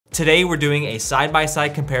Today we're doing a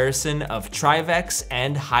side-by-side comparison of Trivex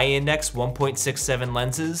and high-index 1.67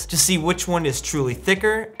 lenses to see which one is truly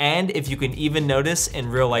thicker and if you can even notice in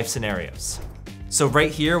real-life scenarios. So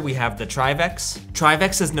right here we have the Trivex.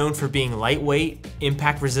 Trivex is known for being lightweight,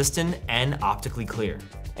 impact resistant, and optically clear.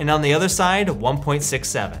 And on the other side,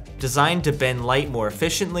 1.67, designed to bend light more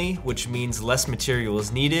efficiently, which means less material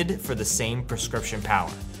is needed for the same prescription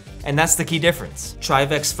power. And that's the key difference.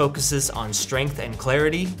 Trivex focuses on strength and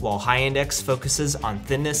clarity, while high index focuses on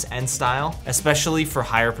thinness and style, especially for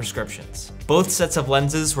higher prescriptions. Both sets of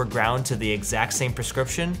lenses were ground to the exact same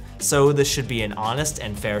prescription, so this should be an honest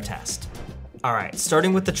and fair test. Alright,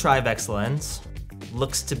 starting with the Trivex lens,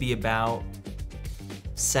 looks to be about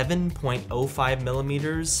 7.05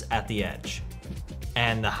 millimeters at the edge.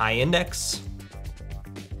 And the high index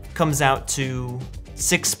comes out to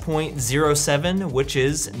 6.07, which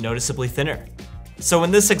is noticeably thinner. So in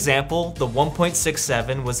this example, the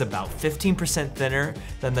 1.67 was about 15% thinner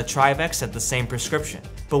than the Trivex at the same prescription.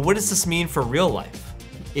 But what does this mean for real life?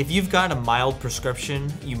 If you've got a mild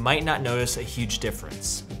prescription, you might not notice a huge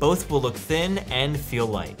difference. Both will look thin and feel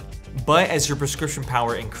light. But as your prescription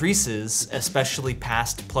power increases, especially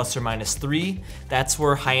past ±3, that's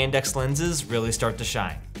where high-index lenses really start to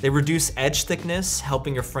shine. They reduce edge thickness,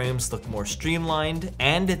 helping your frames look more streamlined,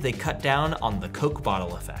 and they cut down on the Coke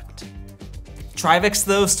bottle effect. Trivex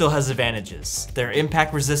though still has advantages. They're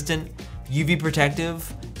impact resistant, UV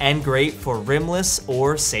protective, and great for rimless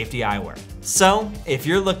or safety eyewear. So if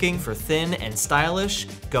you're looking for thin and stylish,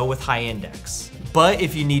 go with high index. But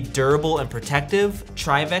if you need durable and protective,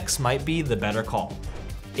 Trivex might be the better call.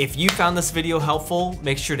 If you found this video helpful,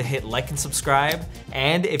 make sure to hit like and subscribe.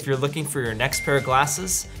 And if you're looking for your next pair of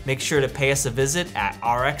glasses, make sure to pay us a visit at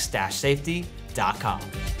rx-safety.com.